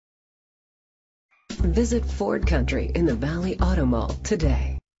Visit Ford Country in the Valley Auto Mall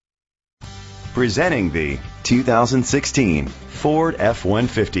today. Presenting the 2016 Ford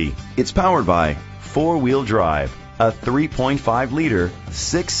F-150. It's powered by four-wheel drive, a 3.5-liter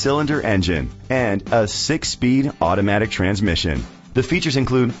six-cylinder engine, and a 6-speed automatic transmission. The features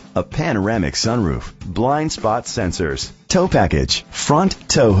include a panoramic sunroof, blind spot sensors, tow package, front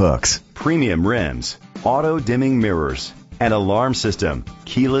tow hooks, premium rims, auto-dimming mirrors, an alarm system,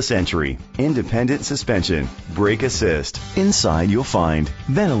 keyless entry, independent suspension, brake assist. Inside you'll find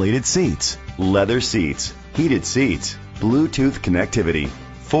ventilated seats, leather seats, heated seats, Bluetooth connectivity,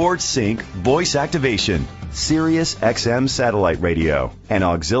 Ford Sync voice activation, Sirius XM satellite radio, and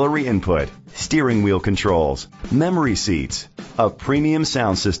auxiliary input, steering wheel controls, memory seats, a premium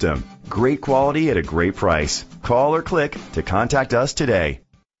sound system. Great quality at a great price. Call or click to contact us today.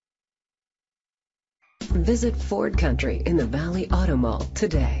 Visit Ford Country in the Valley Auto Mall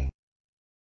today.